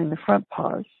declawing the front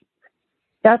paws,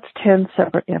 that's 10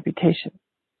 separate amputations.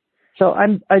 So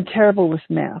I'm terrible with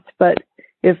math, but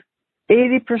if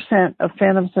 80% of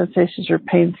phantom sensations are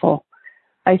painful,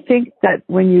 I think that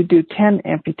when you do 10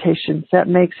 amputations, that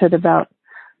makes it about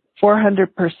 400%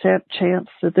 chance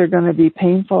that they're going to be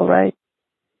painful, right?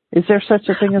 Is there such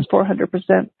a thing as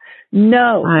 400%?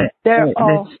 No, they're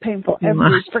all painful.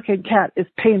 Every freaking cat is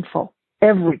painful.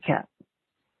 Every cat.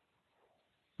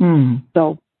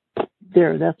 So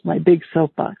that's my big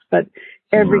soapbox. But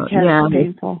every cat is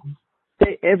painful.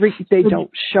 They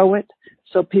don't show it,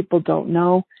 so people don't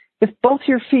know. If both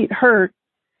your feet hurt,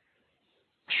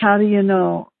 how do you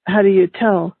know? How do you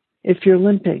tell if you're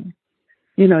limping?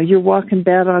 You're walking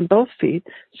bad on both feet,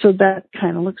 so that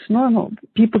kind of looks normal.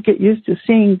 People get used to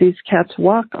seeing these cats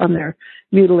walk on their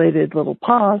mutilated little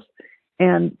paws,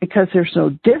 and because there's no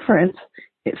difference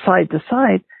side to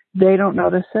side, they don't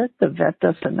notice it. The vet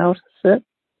doesn't notice it.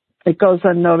 It goes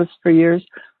unnoticed for years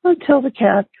until the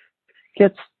cat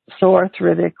gets so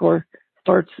arthritic or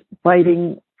starts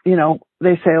biting.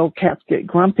 They say old cats get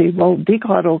grumpy. Well,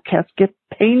 declawed old cats get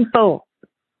painful.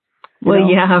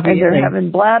 And they're having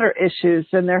bladder issues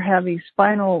and they're having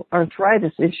spinal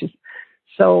arthritis issues.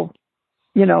 So,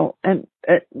 and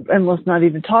let's not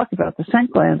even talk about the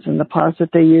scent glands in the paws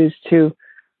that they use to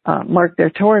mark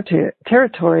their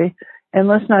territory. And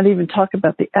let's not even talk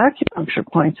about the acupuncture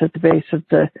points at the base of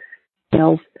the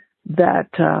nails that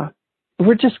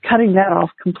we're just cutting that off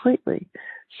completely.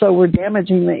 So we're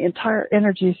damaging the entire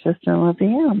energy system of the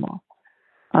animal.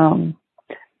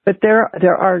 But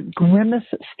there are grimace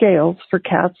scales for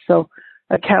cats. So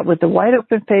a cat with a wide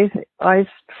open face, eyes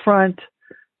front,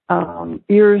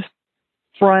 ears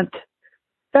front,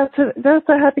 that's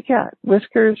a happy cat.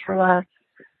 Whiskers relaxed.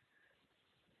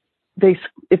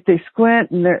 If they squint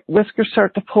and their whiskers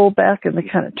start to pull back and they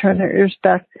kind of turn their ears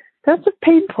back, that's a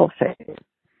painful face.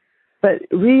 But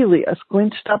really, a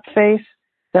squinched up face,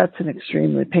 that's an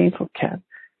extremely painful cat.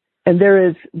 And there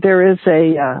is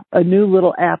a new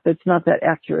little app. It's not that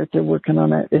accurate. They're working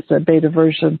on it. It's a beta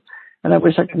version, and I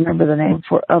wish I could remember the name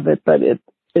of it. But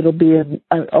it'll be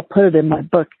I'll put it in my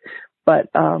book. But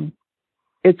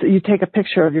you take a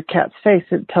picture of your cat's face,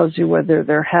 it tells you whether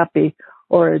they're happy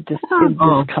or in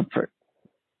discomfort.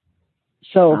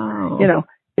 So,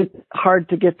 it's hard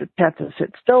to get the cat to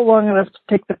sit still long enough to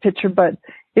take the picture, but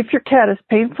if your cat is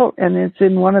painful and it's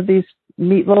in one of these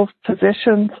meatloaf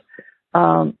positions,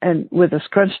 and with a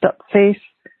scrunched up face,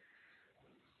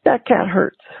 that cat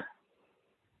hurts.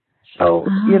 So,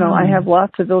 I have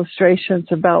lots of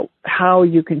illustrations about how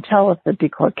you can tell if the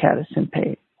declawed cat is in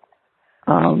pain.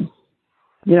 Then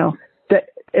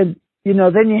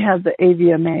you have the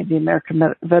AVMA, the American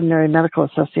Veterinary Medical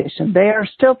Association. They are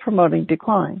still promoting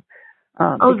declawing. They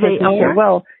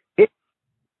are?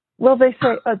 They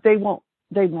say they won't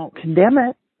condemn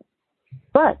it,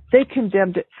 but they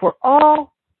condemned it for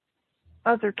all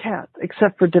other cats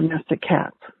except for domestic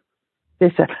cats.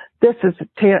 They said, this is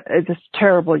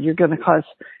terrible. You're going to cause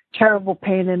terrible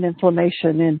pain and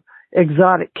inflammation in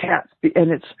exotic cats,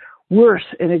 and it's worse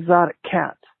in exotic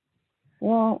cats.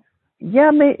 Well,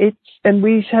 yeah, and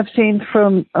we have seen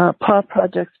from Paw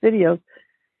Project's videos,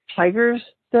 tigers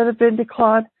that have been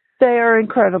declawed, they are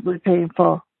incredibly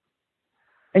painful.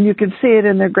 And you can see it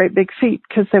in their great big feet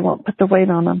because they won't put the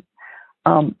weight on them.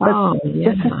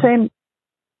 It's the same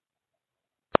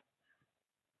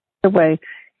way.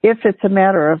 If it's a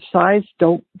matter of size,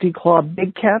 don't declaw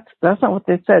big cats. That's not what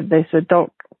they said. They said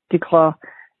don't declaw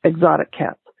exotic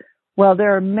cats. Well,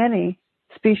 there are many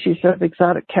species of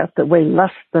exotic cats that weigh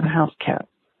less than a house cat.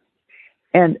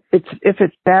 And if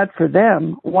it's bad for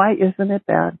them, why isn't it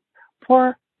bad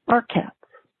for our cats?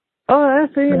 Oh,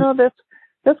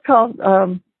 that's called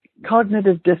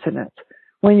cognitive dissonance.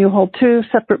 When you hold two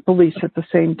separate beliefs at the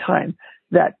same time,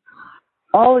 that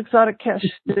all exotic cats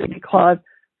should be declawed,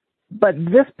 but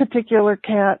this particular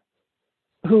cat,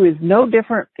 who is no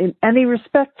different in any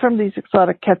respect from these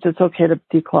exotic cats, it's okay to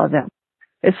declaw them.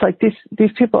 It's like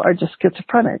these people are just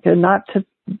schizophrenic, and not to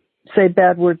say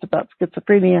bad words about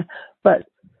schizophrenia, but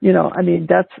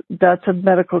that's a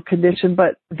medical condition,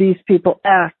 but these people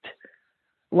act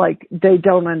like they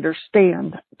don't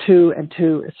understand 2 and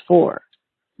 2 is 4.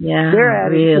 Yeah, they're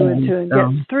adding really 2 and 2 and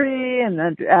getting 3, and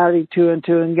then adding 2 and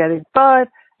 2 and getting 5,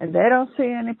 and they don't see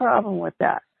any problem with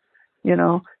that.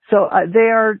 So they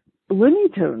are Looney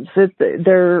Tunes.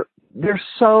 They're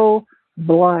so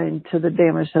blind to the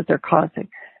damage that they're causing,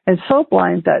 and so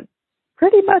blind that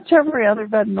pretty much every other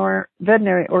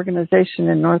veterinary organization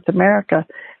in North America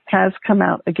has come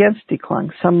out against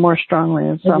declawing, some more strongly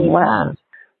and some less.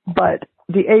 But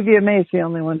the AVMA is the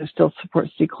only one who still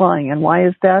supports declawing. And why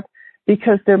is that?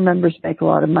 Because their members make a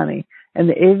lot of money. And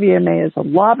the AVMA is a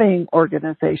lobbying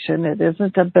organization. It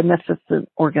isn't a beneficent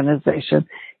organization.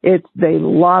 They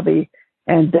lobby,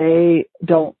 and they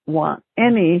don't want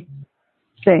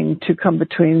anything to come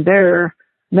between their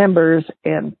members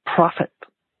and profit.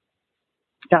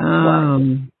 That's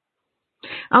why.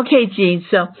 Okay, Jean.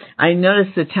 So I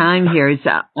noticed the time here is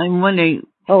up. I'm wondering.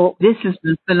 This is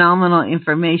the phenomenal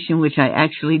information, which I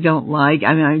actually don't like.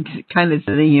 I mean, I'm kind of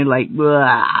sitting here like,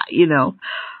 blah,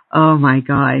 Oh my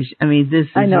gosh! I mean, this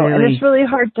is. I know, and it's really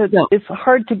hard to. No. It's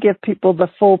hard to give people the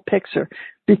full picture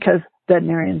because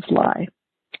veterinarians lie,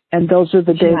 and those are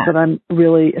the days that I'm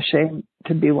really ashamed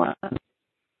to be one.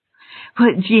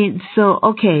 But Jean, so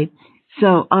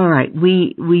all right,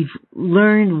 we've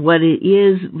learned what it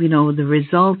is. The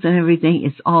results and everything.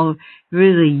 It's all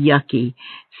really yucky.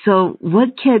 So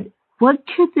what could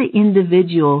the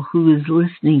individual who is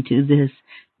listening to this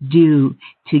do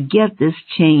to get this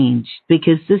change?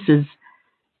 Because this is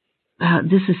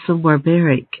so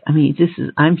barbaric. I mean,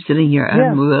 I'm sitting here.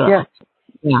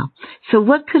 Yeah. So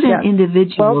what could an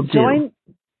individual do?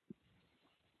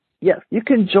 Yes, you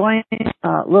can join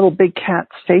Little Big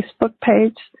Cat's Facebook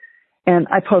page, and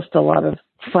I post a lot of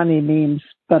funny memes,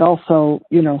 but also,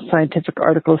 scientific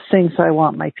articles, things I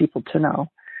want my people to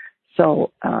know.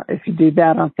 So if you do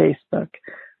that on Facebook.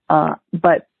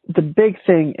 But the big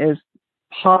thing is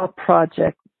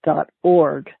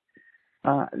pawproject.org.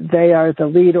 They are the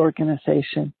lead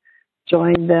organization.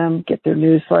 Join them, get their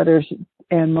newsletters,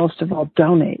 and most of all,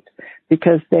 donate,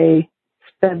 because they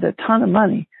spend a ton of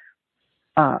money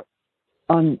on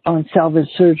salvage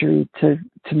surgery to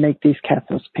make these cats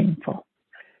less painful.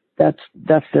 That's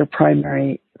their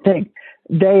primary thing.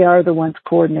 They are the ones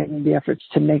coordinating the efforts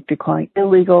to make declawing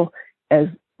illegal as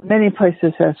many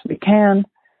places as we can.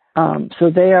 So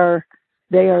they are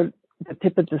the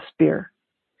tip of the spear.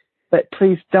 But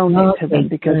please donate to them,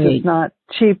 because it's not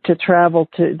cheap to travel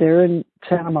to. They're in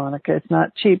Santa Monica. It's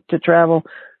not cheap to travel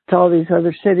to all these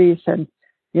other cities and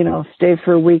stay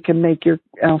for a week and make your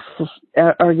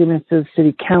arguments to the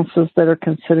city councils that are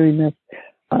considering this.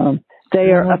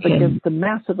 They are up against the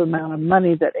massive amount of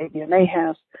money that AVMA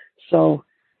has. So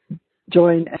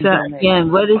join and So donate.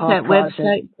 again, what is Paw that Project.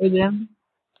 website for them?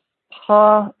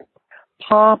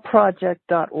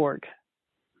 Pawproject.org.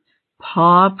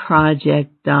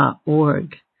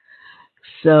 Pawproject.org.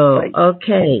 So, Right.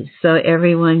 okay. So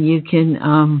everyone, you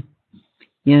can,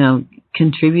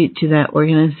 contribute to that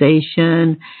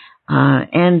organization,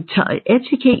 and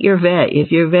educate your vet.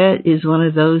 If your vet is one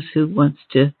of those who wants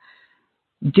to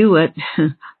do it,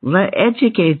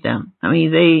 educate them. I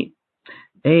mean,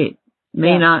 they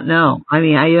may not know. I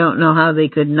mean, I don't know how they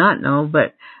could not know,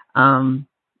 but,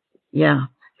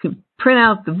 print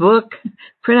out the book,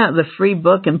 print out the free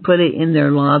book and put it in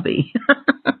their lobby.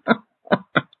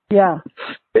 Yeah.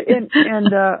 In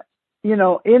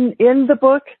the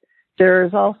book,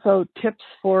 there's also tips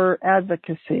for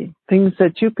advocacy, things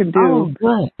that you can do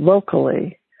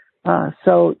locally.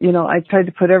 So, I tried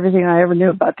to put everything I ever knew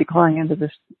about declawing into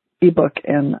this ebook.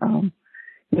 And,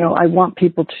 I want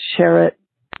people to share it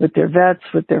with their vets,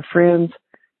 with their friends.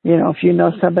 If you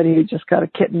know somebody who just got a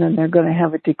kitten and they're going to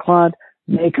have it declawed,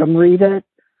 make them read it,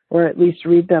 or at least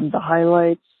read them the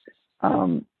highlights.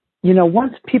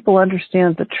 Once people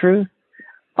understand the truth,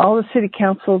 all the city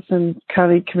councils and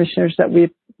county commissioners that we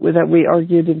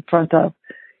argued in front of,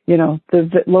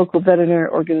 the local veterinary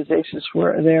organizations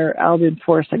were there out in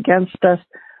force against us.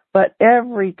 But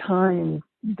every time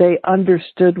they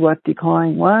understood what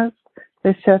declawing was,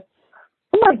 they said,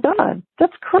 "Oh my God,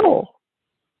 that's cruel.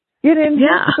 You didn't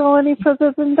have to go any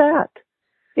further than that.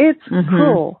 It's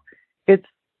cruel.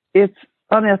 It's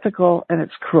unethical and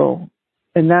it's cruel."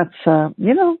 And that's,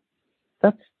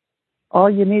 that's all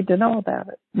you need to know about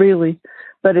it, really.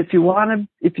 But if you want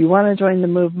to join the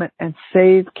movement and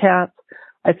save cats,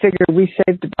 I figure we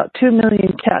saved about 2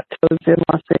 million cat toads in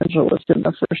Los Angeles in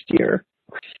the first year,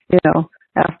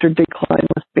 after declawing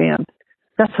was banned.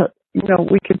 That's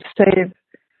we could save,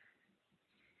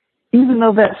 even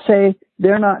though vets say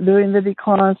they're not doing the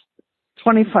declaws,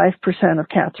 25% of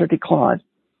cats are declawed.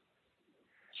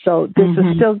 So this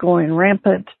is still going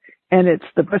rampant, and it's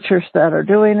the butchers that are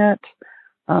doing it.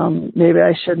 Maybe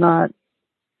I should not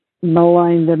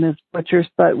malign them as butchers,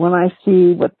 but when I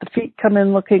see what the feet come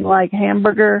in looking like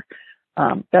hamburger,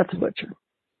 that's a butcher.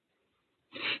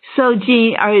 So,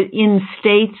 Jean, are in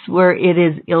states where it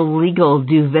is illegal,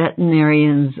 do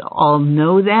veterinarians all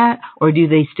know that, or do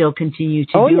they still continue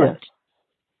to do it?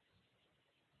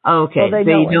 Okay, well,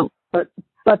 they don't.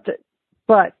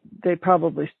 But they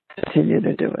probably continue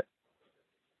to do it.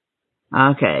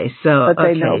 Okay, so but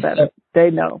they know better. They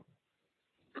know.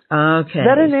 Okay,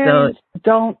 veterinarians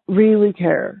don't really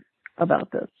care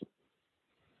about this.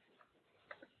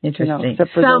 Interesting.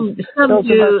 Except for some those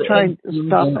do, of us trying to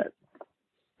stop it.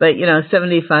 But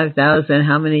 75,000.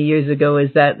 How many years ago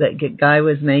is that guy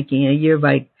was making a year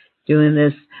by doing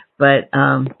this? But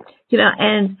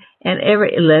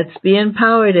let's be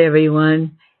empowered,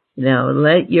 everyone.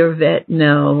 Let your vet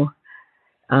know.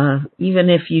 Even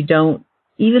if you don't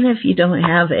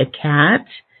have a cat,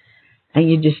 and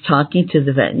you're just talking to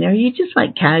the veterinary, you just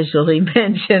might casually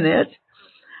mention it.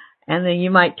 And then you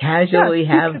might casually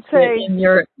have it in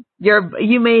you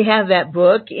may have that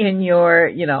book in your,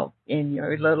 in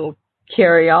your little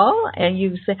carry-all, and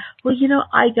you say, well,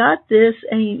 I got this,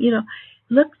 and,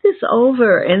 look this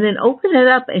over, and then open it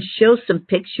up and show some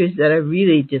pictures that are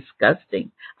really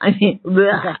disgusting. I mean,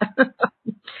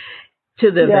 to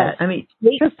the vet. I mean,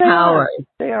 take power.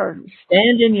 They are.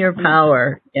 Stand in your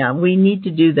power. Yeah, we need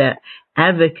to do that.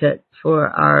 Advocate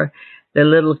for the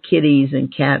little kitties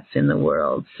and cats in the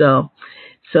world. So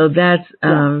that's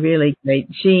really great,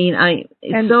 Jean. I'm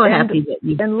so happy that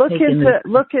you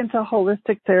look into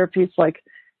holistic therapies like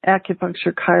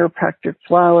acupuncture, chiropractic,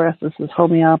 flower essences,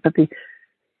 homeopathy,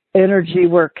 energy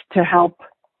work to help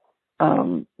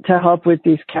with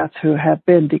these cats who have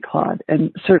been declawed,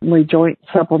 and certainly joint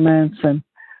supplements and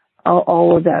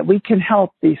all of that. We can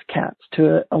help these cats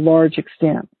to a large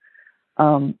extent.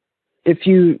 If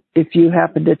you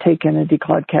happen to take in a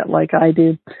declawed cat like I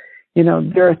did,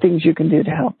 there are things you can do to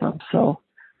help them. So,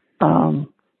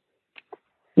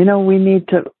 we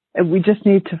just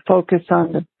need to focus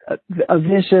on a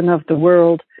vision of the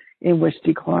world in which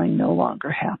declawing no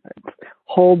longer happens.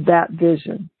 Hold that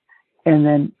vision and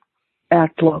then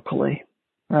act locally,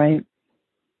 right?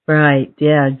 Right.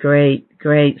 Yeah. Great.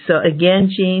 So again,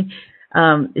 Jean,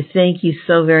 thank you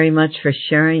so very much for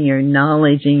sharing your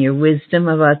knowledge and your wisdom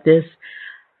about this.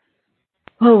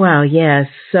 Oh, wow. Yes.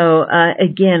 So,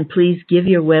 again, please give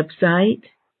your website.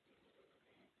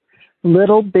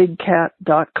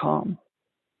 littlebigcat.com.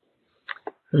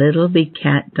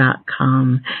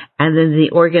 littlebigcat.com. And then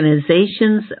the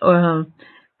organization's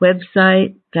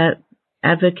website that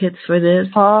advocates for this?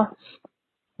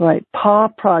 Right. PAW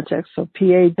Project. So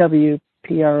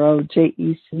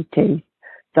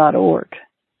PAWPROJECT.org.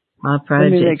 PAW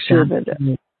Project.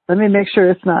 Let me make sure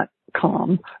it's not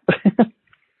com.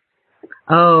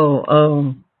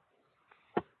 Oh.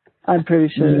 I'm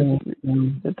pretty sure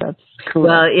that's correct.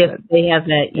 Well, if they have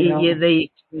that, they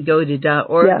can go to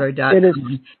 .org or .com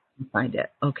and find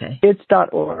it. Okay. It's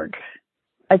 .org.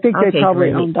 I think they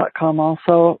probably own .com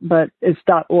also, but it's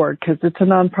 .org because it's a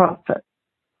nonprofit.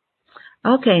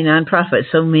 Okay,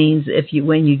 nonprofit. So means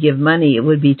when you give money, it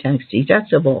would be tax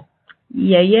deductible.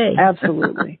 Yay.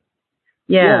 Absolutely.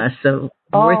 Yeah, yes. So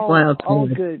worthwhile. All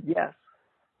good, yes.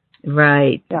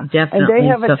 Right, yeah. Definitely. And they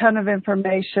have a ton of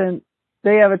information.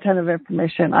 I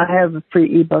have a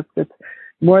free ebook that's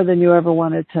more than you ever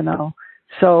wanted to know.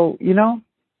 So,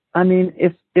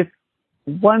 if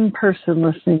one person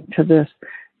listening to this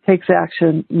takes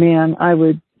action, man, I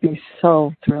would be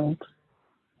so thrilled.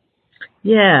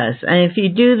 Yes, and if you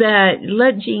do that,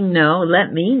 let Jean know,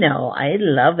 let me know. I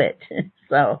love it.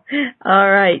 So,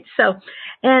 all right. So,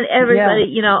 and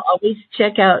everybody, always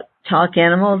check out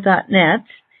talkanimal.net,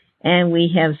 and we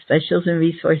have specials and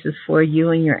resources for you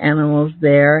and your animals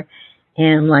there.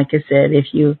 And like I said,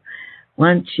 if you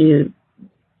want to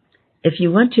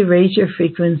raise your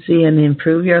frequency and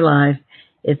improve your life,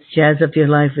 it's Jazz Up Your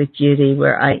Life with Judy,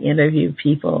 where I interview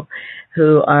people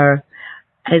who are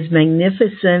as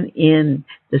magnificent in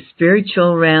the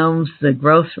spiritual realms, the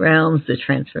growth realms, the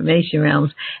transformation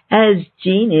realms, as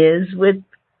Jean is with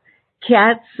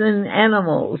cats and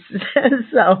animals.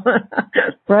 So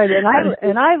right,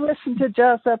 and I listen to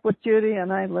Jazz Up with Judy,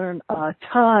 and I learn a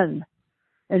ton.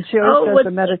 And she always does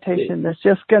a meditation that's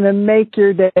just going to make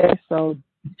your day. So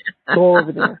go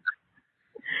over there.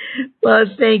 Well,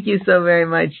 thank you so very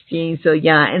much, Jean. So,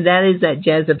 and that is at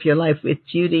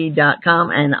jazzupyourlifewithjudy.com,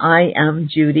 and I am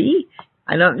Judy.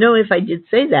 I don't know if I did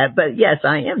say that, but yes,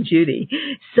 I am Judy.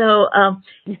 So,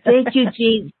 thank you,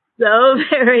 Jean, so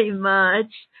very much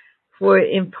for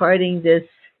imparting this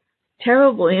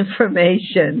terrible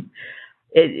information.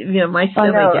 My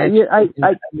stomach actually.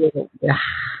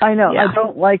 I know. Yeah. I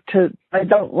don't like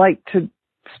to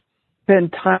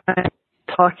spend time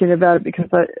talking about it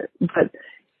but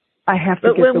I have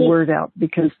to get the word out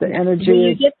because the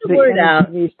energy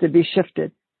needs to be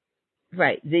shifted.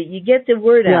 Right. You get the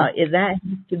word out. If that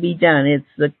has to be done, it's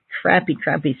the crappy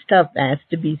stuff that has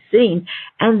to be seen.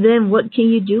 And then what can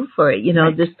you do for it?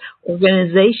 This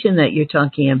organization that you're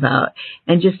talking about,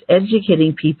 and just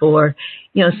educating people, or,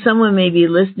 someone may be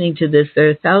listening to this. There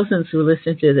are thousands who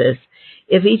listen to this.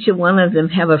 If each one of them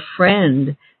have a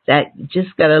friend that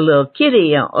just got a little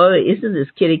kitty, isn't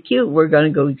this kitty cute? We're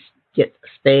going to go get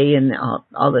spay and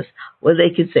all this. Well, they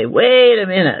could say, wait a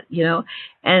minute,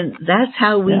 and that's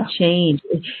how we change.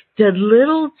 The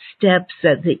little steps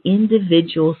that the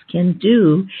individuals can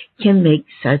do can make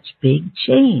such big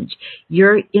change.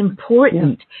 You're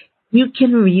important. You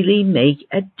can really make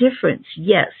a difference.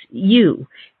 Yes, you're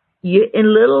a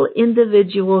little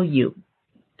individual you.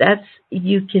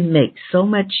 You can make so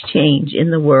much change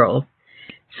in the world.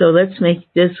 So let's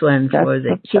make this one for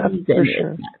the kids. For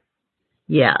sure.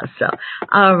 Yeah, so,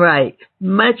 all right.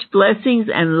 Much blessings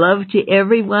and love to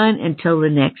everyone. Until the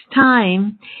next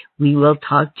time, we will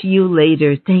talk to you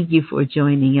later. Thank you for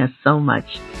joining us so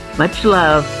much. Much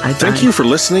love. Thank you for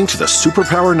listening to the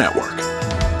Superpower Network.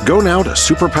 Go now to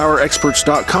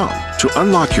superpowerexperts.com to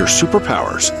unlock your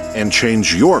superpowers and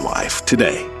change your life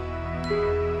today.